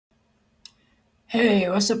Hey,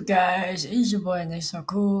 what's up, guys? It's your boy Nick So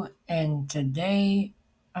Cool, and today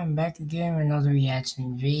I'm back again with another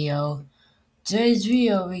reaction video. Today's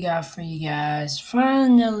video we got for you guys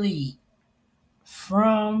finally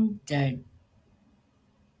from the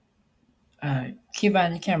Kid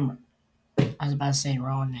Behind the Camera. I was about to say the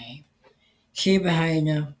wrong name. Kid Behind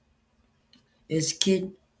the It's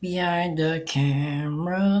Kid Behind the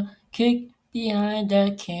Camera. Kid Behind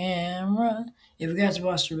the Camera. If you guys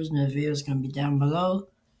watch the original video, it's gonna be down below.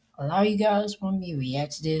 A lot of you guys want me to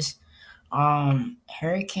react to this.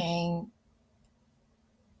 Hurricane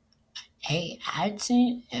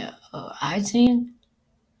 18,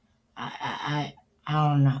 I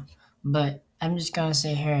don't know, but I'm just gonna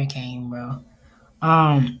say hurricane, bro.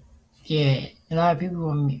 Yeah, a lot of people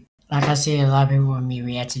want me, like I said, a lot of people want me to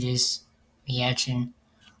react to this reaction,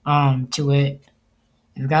 to it.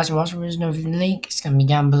 If you guys watch the original link, it's gonna be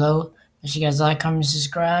down below. Make sure you guys like, comment,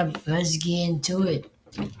 subscribe. Let's get into it.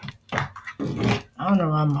 I don't know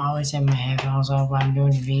why I'm always having my headphones off while I'm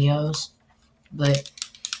doing the videos, but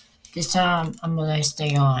this time, I'm gonna let it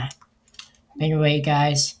stay on. Anyway,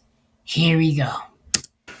 guys, here we go.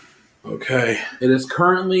 Okay, it is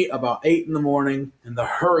currently about 8 in the morning, and the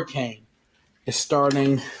hurricane is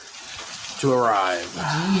starting to arrive.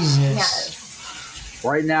 Jesus. Yes.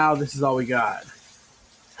 Right now, this is all we got.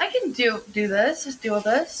 I can do this. Just deal with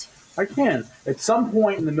this. I can. At some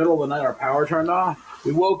point in the middle of the night, our power turned off.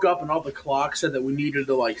 We woke up and all the clocks said that we needed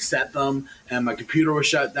to set them, and my computer was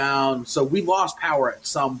shut down. So we lost power at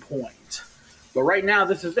some point. But right now,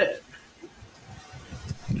 this is it.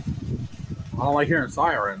 I don't like hearing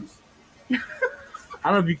sirens. I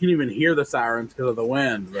don't know if you can even hear the sirens because of the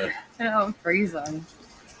wind, but I know, I'm freezing.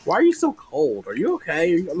 why are you so cold? Are you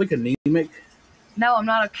okay? Are you like anemic? No, I'm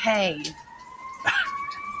not okay.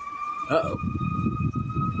 Uh-oh.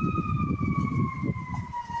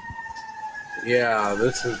 Yeah,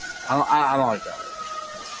 this is... I don't like that.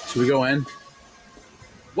 Should we go in?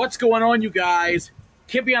 What's going on, you guys?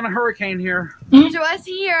 Can't be on a hurricane here. Joe's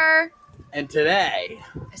here. And today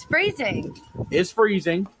It's freezing. is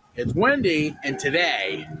freezing, it's windy, and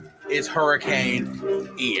today is Hurricane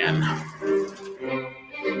Ian.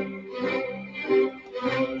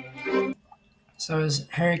 So it's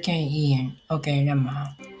Hurricane Ian. Okay, never mind.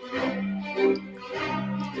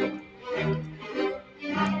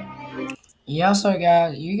 You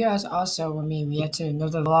guys also with me react to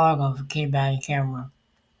another vlog of Kid Behind the Camera.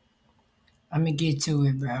 I'm gonna get to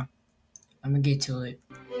it, bro. I'm gonna get to it.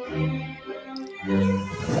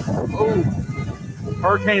 Oh,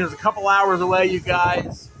 hurricane is a couple hours away, you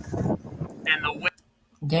guys. And the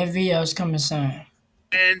That video's coming soon.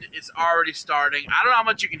 wind is already starting. I don't know how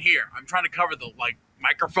much you can hear. I'm trying to cover the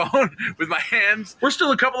microphone with my hands. We're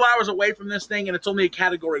still a couple hours away from this thing, and it's only a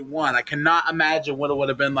category 1. I cannot imagine what it would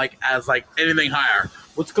have been like as anything higher.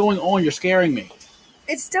 What's going on? You're scaring me.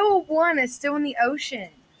 It's still a 1. It's still in the ocean.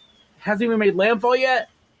 Hasn't even made landfall yet?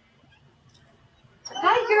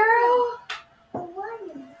 Hi, girl.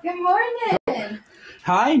 Good morning.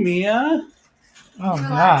 Hi, Mia. Oh,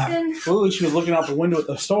 God. Relaxing. Ooh, she was looking out the window at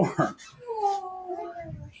the storm.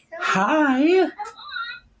 Hi.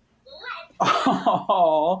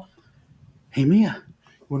 Oh. Hey, Mia.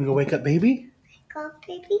 You want to go wake up baby? Wake up,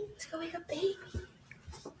 baby. Let's go wake up, baby.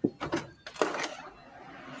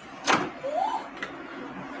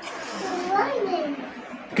 Good morning.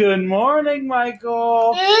 Good morning,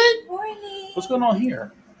 Michael. Good morning. What's going on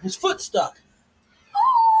here? His foot's stuck.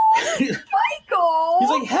 Oh, Michael. He's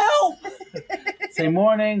like, help! Say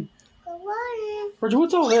morning. Good morning. Bridget,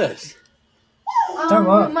 what's all this?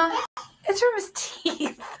 It's from his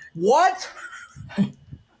teeth. What?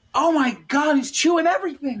 Oh my God, he's chewing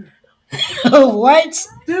everything. What?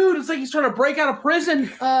 Dude, it's like he's trying to break out of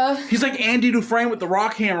prison. He's like Andy Dufresne with the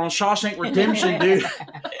rock hammer on Shawshank Redemption, dude.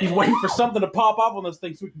 He's waiting for something to pop up on this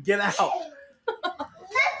thing so we can get out. Look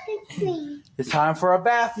at me. It's time for a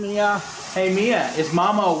bath, Mia. Hey, Mia, is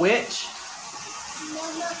Mama a witch?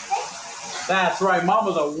 Mama fish. That's right,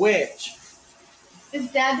 Mama's a witch.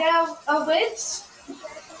 Is Dad now a witch?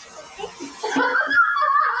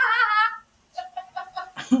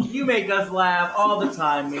 You make us laugh all the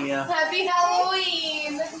time, Mia. Happy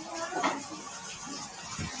Halloween.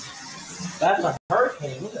 That's a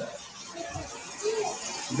hurricane, isn't it?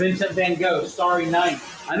 Vincent Van Gogh, Starry Night.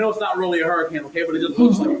 I know it's not really a hurricane, okay, but it just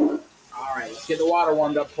looks like it. All right, let's get the water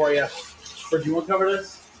warmed up for you. Bridget, you want to cover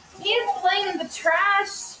this? He is playing in the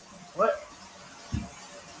trash. What?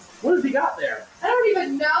 What has he got there? I don't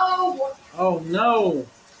even know. Oh, no.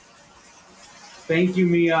 Thank you,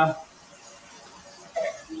 Mia.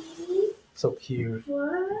 So cute.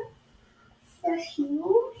 What? So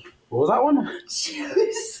huge. What was that one?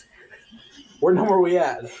 Shoes. What number are we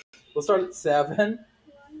at? We'll start at 7. 7,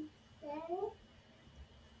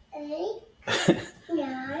 8,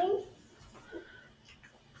 9,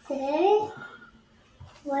 10,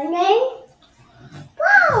 11,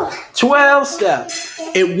 12. 12 steps.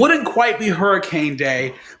 It wouldn't quite be hurricane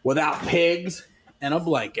day without pigs and a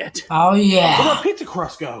blanket. Oh Where'd yeah. my pizza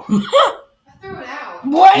crust go? I threw it out.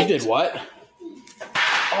 What? You did what?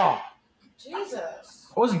 Oh, Jesus.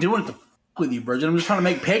 I wasn't doing it to with you, Bridget. I'm just trying to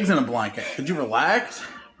make pigs in a blanket. Could you relax?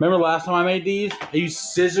 Remember last time I made these? I used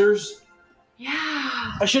scissors. Yeah.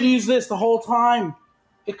 I should have used this the whole time.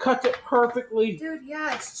 It cuts it perfectly. Dude,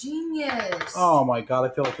 yeah, it's genius. Oh my god,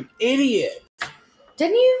 I feel like an idiot.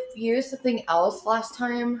 Didn't you use something else last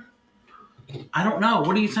time? I don't know.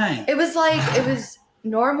 What are you saying? It was like, it was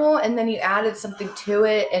normal and then you added something to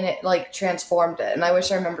it and it like transformed it. And I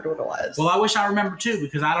wish I remembered what it was. Well, I wish I remembered too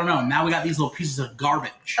because I don't know. Now we got these little pieces of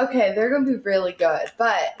garbage. Okay, they're going to be really good,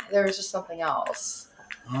 but there was just something else.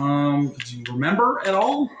 Did you remember at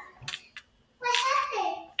all? What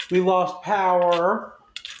happened? We lost power.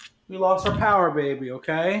 We lost our power, baby,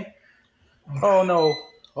 okay? Oh, no.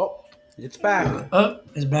 Oh, it's back. Oh,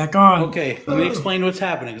 it's back on. Okay, let me explain what's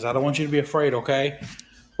happening because I don't want you to be afraid, okay?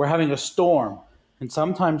 We're having a storm, and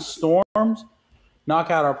sometimes storms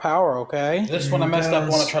knock out our power, okay? This one I messed up. I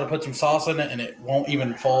want to try to put some sauce in it, and it won't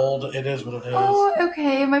even fold. It is what it is. Oh,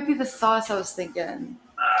 okay. It might be the sauce I was thinking.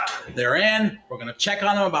 They're in. We're going to check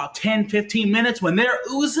on them about 10, 15 minutes. When they're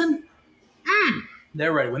oozing,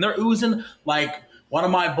 they're ready. When they're oozing like one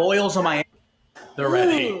of my boils on my they're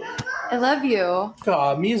ready. Ooh, I love you.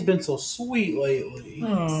 God, Mia's been so sweet lately.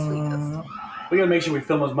 Aw. We got to make sure we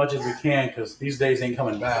film as much as we can because these days ain't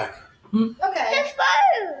coming back. Okay.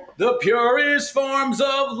 The purest forms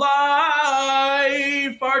of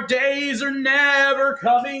life, our days are never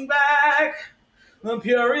coming back. The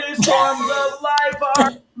purest forms of life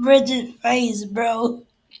are... Bridget's face, bro.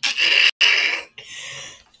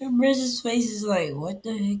 Bridget's face is like, what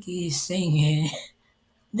the heck are you singing?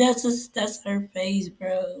 That's her face,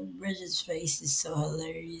 bro. Bridget's face is so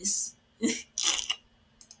hilarious.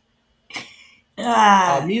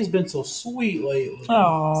 Mia's been so sweet lately.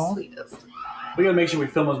 Aww. Sweetest. We gotta make sure we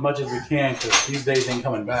film as much as we can because these days ain't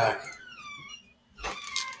coming back.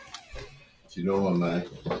 You know what, man?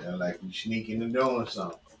 I like you sneaking and doing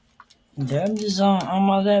something. I'm just on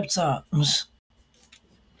my laptop. You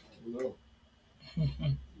know?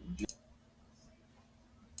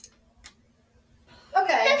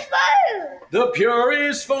 Okay. The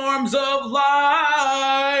purest forms of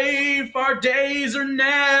life, our days are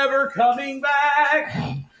never coming back.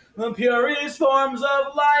 The purest forms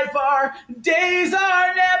of life, our days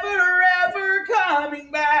are never ever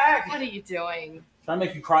coming back. What are you doing? Trying to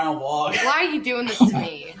make you cry on vlog. Why are you doing this to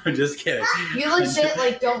me? I'm just kidding. You legit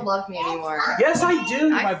like don't love me anymore. Yes, I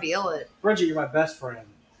do. I feel it. Bridget, you're my best friend.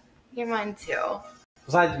 You're mine too.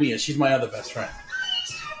 Besides Mia, she's my other best friend.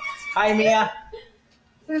 Hi, Mia.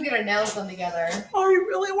 We're gonna get our nails done together. Oh, you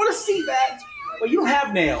really want to see that? Well, you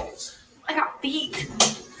have nails. I got feet.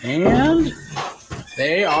 And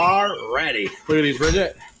they are ready. Look at these,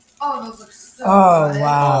 Bridget. Oh, those look so Oh, good.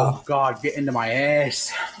 wow. Oh, God, get into my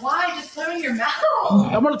ass. Why? Just put them in your mouth.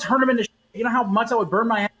 I'm going to turn them into you know how much that would burn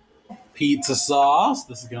my ass? Pizza sauce.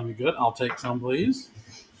 This is going to be good. I'll take some, please.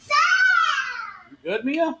 You good,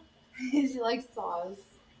 Mia? She likes sauce.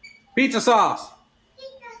 Pizza sauce.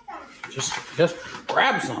 Just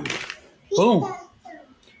grab some. Boom.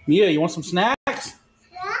 Mia, you want some snacks?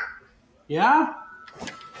 Yeah?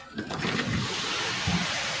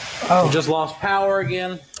 Oh, We just lost power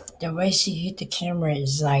again. the way she hit the camera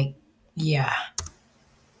is like, yeah.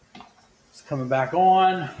 It's coming back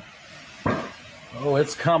on. Oh,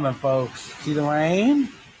 it's coming, folks. See the rain?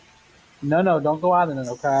 No, don't go out in it,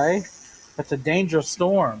 okay? That's a dangerous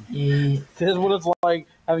storm. Yeah. This is what it's like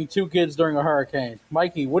having 2 kids during a hurricane.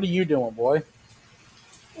 Mikey, what are you doing, boy?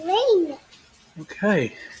 Rain.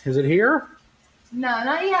 Okay. Is it here? No,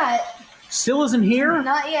 not yet. Still isn't here?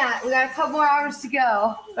 Not yet. We got a couple more hours to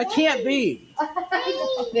go. That can't be.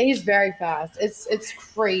 He's very fast. It's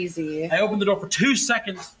crazy. I opened the door for 2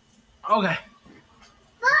 seconds. Okay.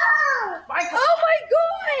 Oh. Michael.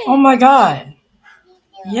 Oh my god.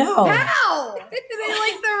 Yo. How? They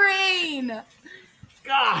like the rain.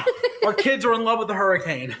 God. Our kids are in love with the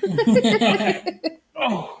hurricane.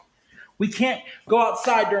 Oh. We can't go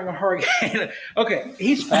outside during a hurricane. Okay,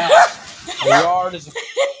 he's fast. The yard is...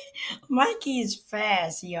 Mikey is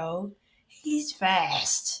fast, yo. He's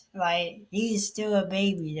fast. Like, he's still a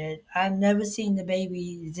baby. That I've never seen the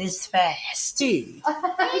baby this fast. Steve.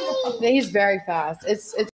 He's very fast.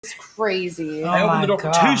 It's crazy. Oh I opened my the door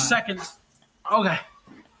for God. 2 seconds. Okay.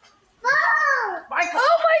 Oh. Michael.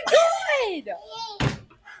 Oh my god!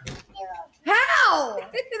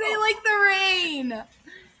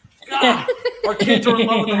 Our kids are in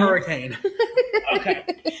love with the hurricane. Okay.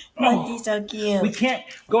 Monkey's so cute. We can't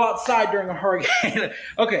go outside during a hurricane.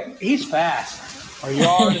 Okay, he's fast. Our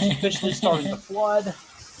yard is officially starting to flood.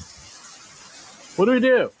 What do we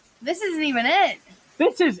do? This isn't even it.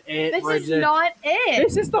 This is it, This Bridget. is not it.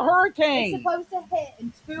 This is the hurricane. It's supposed to hit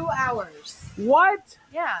in 2 hours. What?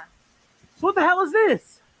 Yeah. So what the hell is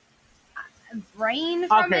this? Rain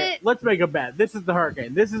from Okay, it? let's make a bet. This is the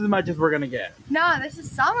hurricane. This is as much as we're going to get. No, this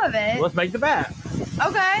is some of it. Let's make the bet.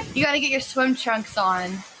 Okay. You gotta get your swim trunks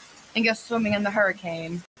on and go swimming in the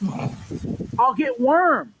hurricane. I'll get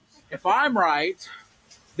worms. If I'm right,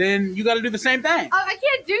 then you got to do the same thing. Oh, I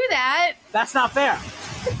can't do that. That's not fair.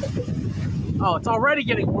 Oh, it's already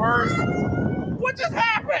getting worse. What just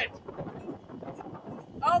happened?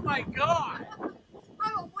 Oh my God.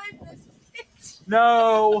 I'm a witness, bitch.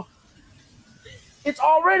 No. It's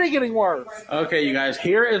already getting worse. Okay, you guys,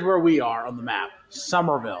 here is where we are on the map.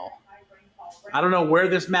 Somerville. I don't know where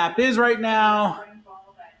this map is right now,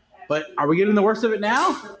 but are we getting the worst of it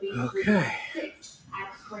now? Okay.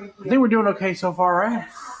 I think we're doing okay so far, right?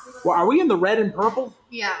 Well, are we in the red and purple?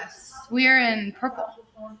 Yes, we are in purple.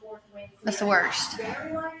 That's the worst.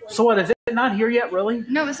 So what, is it not here yet, really?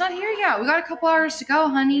 No, it's not here yet. We got a couple hours to go,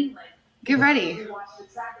 honey. Get ready.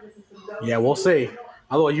 Yeah, we'll see.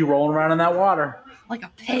 Otherwise, you rolling around in that water. Like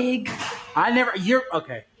a pig.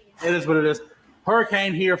 Okay. It is what it is.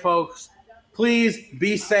 Hurricane here, folks. Please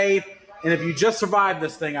be safe. And if you just survived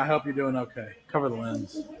this thing, I hope you're doing okay. Cover the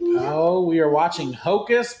lens. Oh, we are watching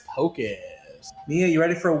Hocus Pocus. Mia, you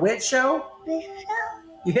ready for a witch show?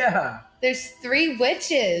 Yeah. There's 3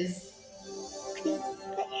 witches.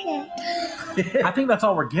 I think that's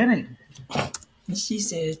all we're getting. She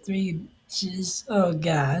said 3. She's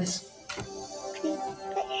guys.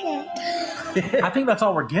 I think that's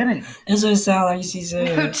all we're getting. That's what it sounds like she No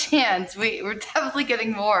said. chance. We're definitely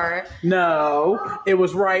getting more. No, it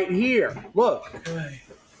was right here. Look.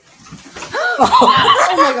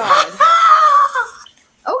 Oh my God.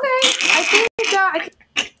 Okay, I think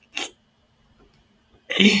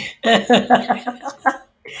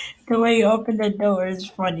The way you open the door is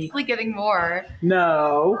funny. definitely getting more.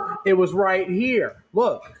 No, it was right here.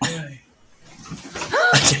 Look.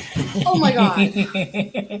 Oh my God.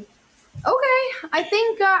 Okay, I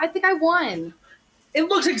think I won. It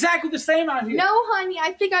looks exactly the same out here. No, honey,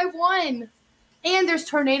 I think I won. And there's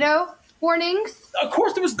tornado warnings. Of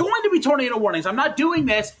course, there was going to be tornado warnings. I'm not doing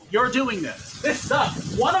this. You're doing this. This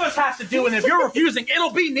sucks. One of us has to do it. And if you're refusing,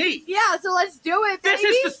 it'll be me. Yeah, so let's do it, baby.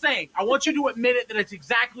 This is the same. I want you to admit it that it's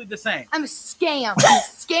exactly the same. I'm a scam. I'm a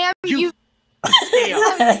scam. You Scam.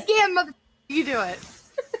 I'm a scam, mother. You do it.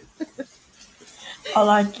 I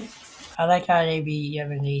like it. I like how they be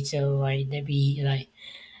yelling at each other, like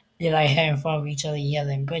they're like having fun with each other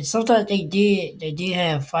yelling. But sometimes they did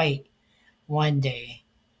have a fight one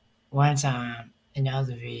time in the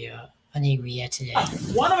other video. I need to react to that.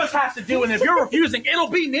 One of us has to do it. And if you're refusing, it'll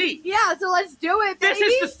be me. Yeah, so let's do it, baby.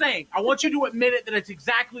 This is the same. I want you to admit it that it's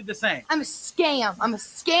exactly the same. I'm a scam. I'm a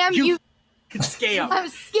scam. You can scam. I'm a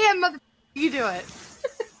scam, mother. You do it.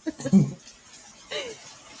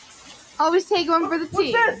 Always take one for the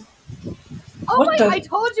team. What's this? Oh What my! the- I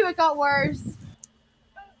told you it got worse.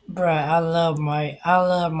 Bruh, I love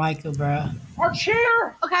Michael, bruh. Our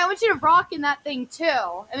chair. Okay, I want you to rock in that thing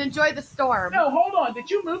too and enjoy the storm. No, hold on. Did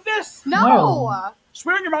you move this? No. No.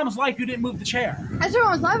 Swear on your mom's life you didn't move the chair. I swear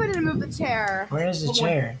on my life I didn't move the chair. Where's the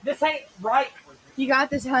chair? This ain't right. You got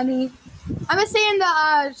this, honey. I'm gonna stay in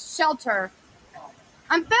the shelter.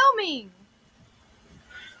 I'm filming.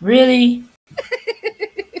 Really?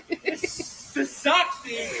 This sucks,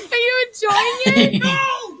 dude. Are you enjoying it? No!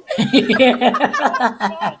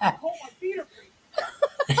 Oh, my feet are free.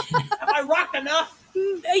 Have I rocked enough?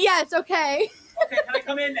 Yes. Okay. Okay, can I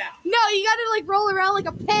come in now? No, you gotta like roll around like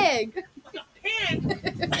a pig. Like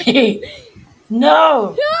a pig.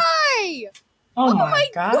 No! Hi! Oh, my my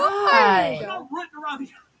god! God. I'm rooting around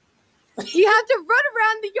the You have to run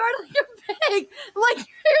around the yard like a pig, like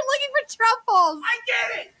you're looking for truffles. I get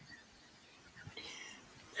it.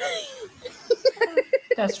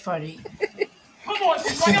 That's funny. Come on, do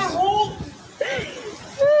I gotta roll?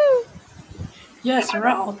 Yes,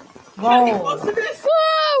 roll. Gotta get close Roll. to this.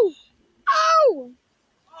 Whoa! Oh!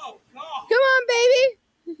 Oh, God. Come on, baby.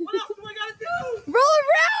 What else do I gotta do? Roll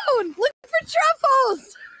around. Look for truffles.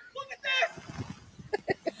 Look at this.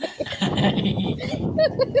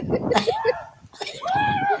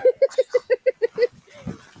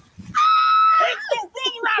 It's the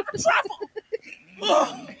roll around for truffle.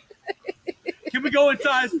 Ugh. Can we go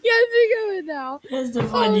inside? Yes, we go in now. That's the Oh,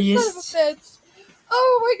 funniest. son of a bitch.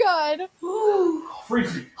 Oh my god.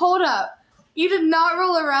 Freezing. Hold up. You did not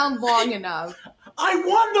roll around long enough. I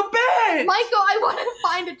won the bet! Michael, I want to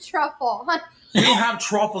find a truffle. We don't have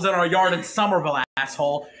truffles in our yard in Somerville,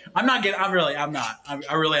 asshole. I'm not. I really am not doing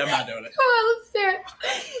it. Come on, let's do it.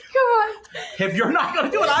 Come on. If you're not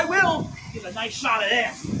gonna do it, I will. Get a nice shot of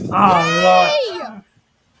this. Oh, Lord.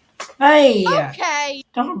 Hey! Okay.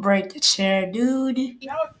 Don't break the chair, dude.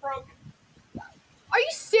 Now it's broken. Are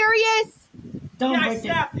you serious? Don't Yeah, I break it.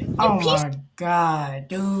 snapped it. Oh my God,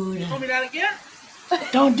 dude. You told me that again?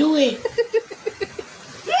 Don't do it.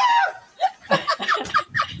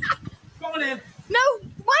 Going in. No,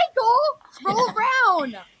 Michael! Roll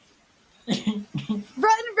around!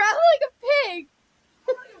 Run like a pig!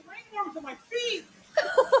 Ringworms on my feet.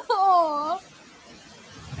 Aww.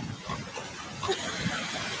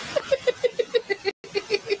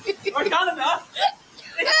 Are done enough?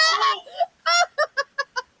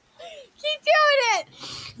 Keep doing it!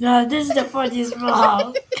 No, this is the funniest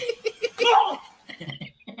vlog.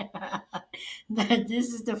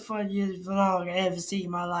 This is the funniest vlog I ever seen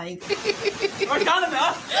in my life. Are done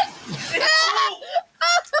enough?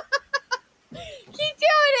 Keep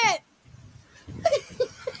doing it!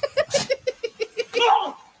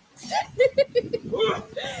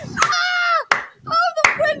 Oh, the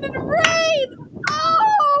wind and rain!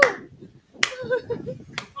 Oh!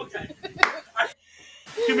 Okay.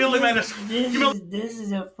 Humiliate minus. This is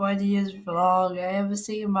the funniest vlog I ever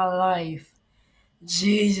seen in my life.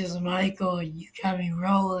 Jesus, Michael, you got me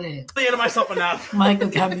rolling. The end of myself enough. Michael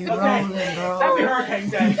got me rolling, That'd be bro. Hurricane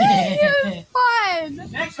Day.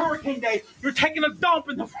 Fun! Next Hurricane Day, you're taking a dump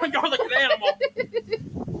in the front yard like an animal.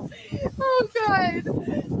 Oh, God.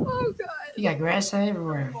 Oh, God. You got grass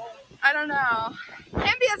everywhere. I don't know.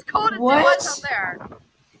 Can't be as cold as it What? was up there.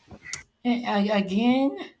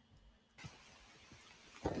 Again?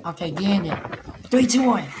 Okay, again then. 3, 2,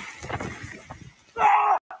 1.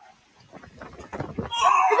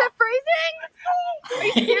 Is it freezing? Are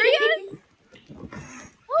you serious?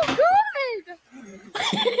 Oh, good.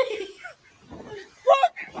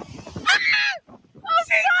 Look! Ah! Oh,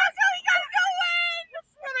 God, we gotta go in!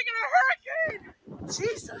 It's running in a hurricane!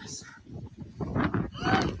 Jesus.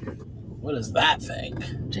 What is that thing?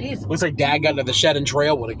 Jeez. Looks like Dad got into the shed and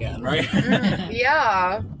trailwood again, right?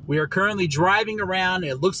 Yeah. We are currently driving around.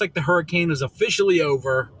 It looks like the hurricane is officially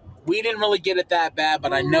over. We didn't really get it that bad,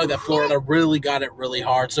 but I know that Florida really got it really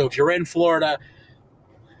hard. So if you're in Florida,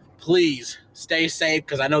 please stay safe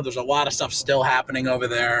because I know there's a lot of stuff still happening over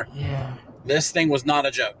there. Yeah. This thing was not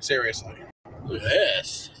a joke, seriously. Look at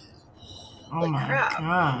this. Oh my crap.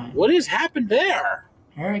 God. What has happened there?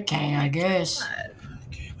 Hurricane, I guess.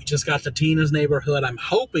 Okay, we just got to Tina's neighborhood. I'm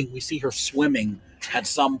hoping we see her swimming at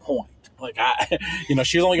some point. Like,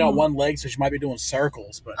 she's only got one leg, so she might be doing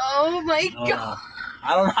circles. But Oh, my God.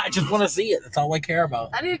 I don't know. I just want to see it. That's all I care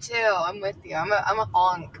about. I do, too. I'm with you. I'm a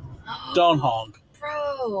honk. Don't honk.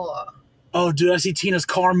 Bro. Oh, dude, I see Tina's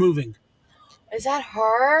car moving. Is that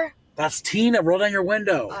her? That's Tina. Roll down your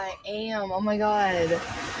window. I am. Oh, my God.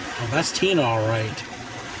 Oh, that's Tina, all right.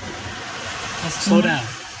 That's Slow Tina. down.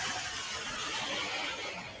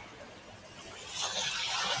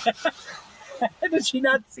 Did she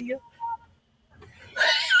not see you?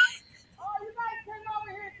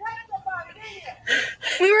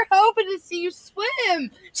 We were hoping to see you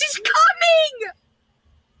swim. She's coming!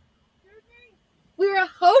 We were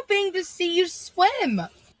hoping to see you swim.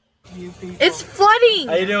 You people. It's flooding.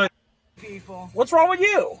 How you doing? People. What's wrong with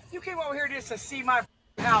you? You came over here just to see my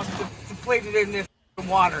house depleted in this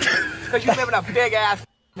water. Because you live in a big ass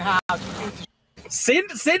house.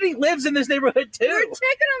 Cindy lives in this neighborhood We too. were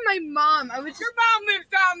checking on my mom. I was Your just. mom lives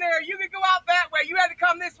down there. You could go out that way. You had to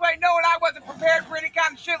come this way knowing I wasn't prepared for any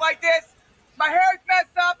kind of shit like this. My hair's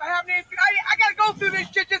messed up. I haven't even. I gotta go through this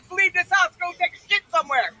shit just to leave this house. Go take a shit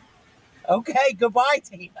somewhere. Okay, goodbye,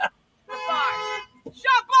 Tina. Goodbye.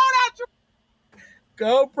 Shut blown out your.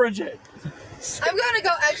 Go, Bridget. I'm gonna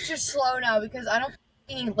go extra slow now because I don't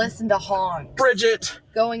f***ing listen to honks. Bridget,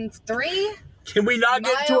 Going 3 can we not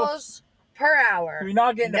get into a? miles per hour. Can we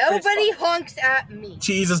not get into a fist Nobody fight? honks at me.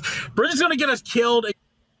 Jesus, Bridget's gonna get us killed.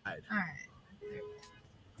 Alright.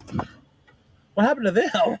 What happened to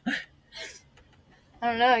them? I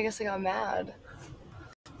don't know. I guess I got mad.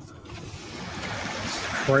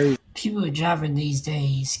 Crazy. People are driving these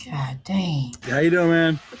days. God dang. How you doing,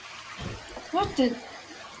 man? What the?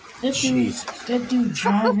 That dude, Jesus. that dude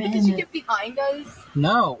driving Did in you the... get behind us?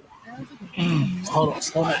 No. Hold on,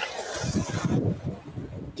 slow down.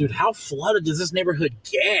 Dude, how flooded does this neighborhood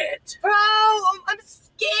get? Bro, I'm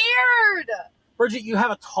scared. Bridget, you have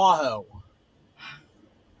a Tahoe.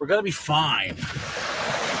 We're gonna be fine.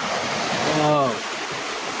 Oh.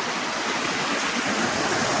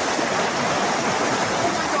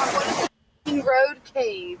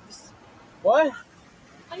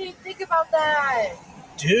 that.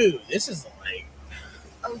 Dude, this is like...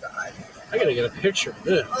 Oh god. I gotta get a picture of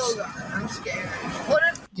this. Oh god, I'm scared. What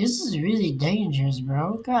if? This is really dangerous,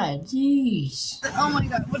 bro. God, jeez. Oh my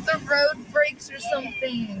god, what if the road breaks or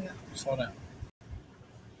something? Slow down.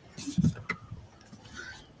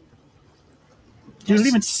 Dude, it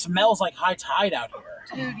even smells like high tide out here.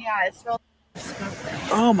 Dude, yeah, it smells disgusting.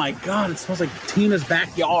 Oh my god, it smells like Tina's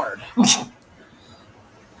backyard. Bro,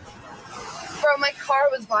 my car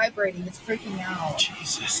was vibrating. It's freaking out.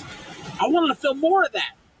 Jesus. I wanted to film more of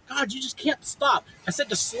that. God, you just can't stop. I said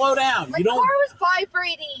to slow down. My You don't... car was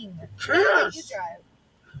vibrating. Yes. You drive.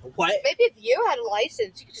 What? Maybe if you had a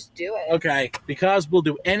license, you could just do it. Okay, because we'll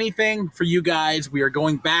do anything for you guys. We are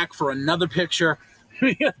going back for another picture.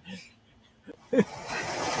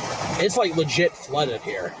 It's like legit flooded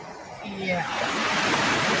here. Yeah.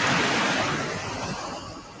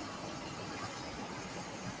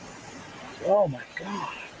 Oh my god.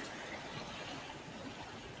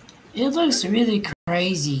 It looks really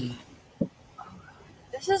crazy.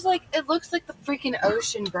 This is like, it looks like the freaking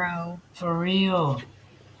ocean, bro. For real.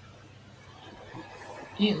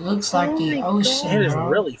 It looks like the my ocean, It is bro.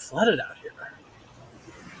 really flooded out here.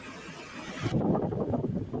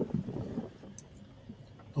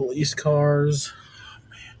 Police cars. Oh,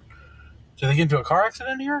 man. Did they get into a car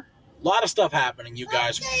accident here? A lot of stuff happening, you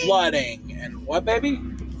guys. Flooding. And what, baby?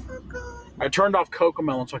 I turned off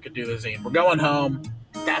Cocomelon so I could do the zine. We're going home.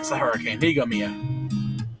 That's the hurricane. Here you go, Mia.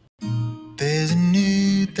 There's a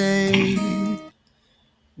new day.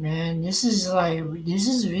 Man, this is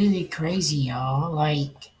really crazy, y'all.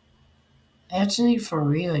 Like, actually, for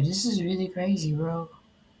real, this is really crazy, bro.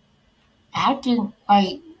 I can,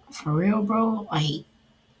 like, for real, bro, like,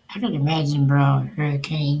 I can imagine, bro,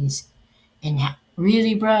 hurricanes and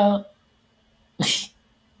really, bro.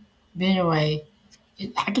 But anyway,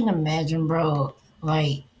 I can imagine, bro,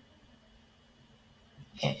 like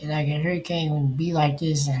a hurricane would be like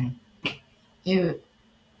this, and it would.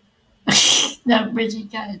 Now,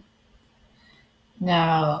 Bridget got.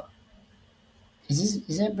 Now,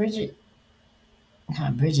 is that Bridget?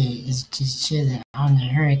 No, Bridget is just chilling on the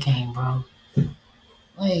hurricane, bro.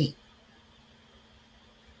 Like,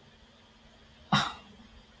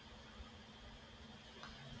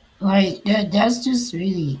 like that's just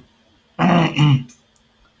really, like,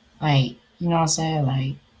 you know what I'm saying?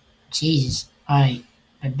 Like, Jesus. Alright,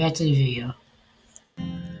 but back to the video.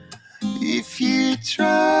 If you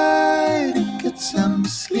try to get some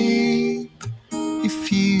sleep,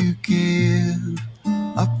 if you give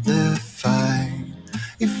up the fight,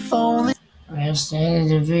 if only. That's the end of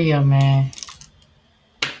the video, man.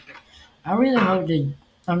 I really hope that,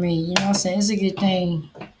 I mean, you know what I'm saying? It's a good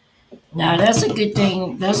thing. Now, that's a good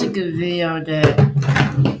thing. That's a good video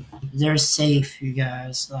that they're safe, you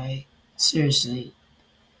guys. Like, seriously.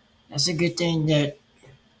 That's a good thing that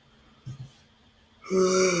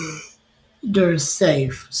they're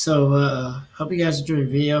safe. So, hope you guys enjoyed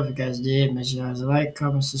the video. If you guys did, make sure you guys like,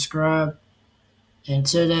 comment, subscribe. And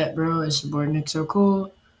until that, bro, it's your boy Nick So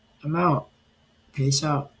Cool. I'm out. Peace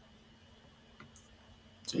out.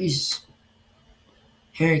 Jesus.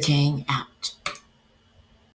 Hurricane out.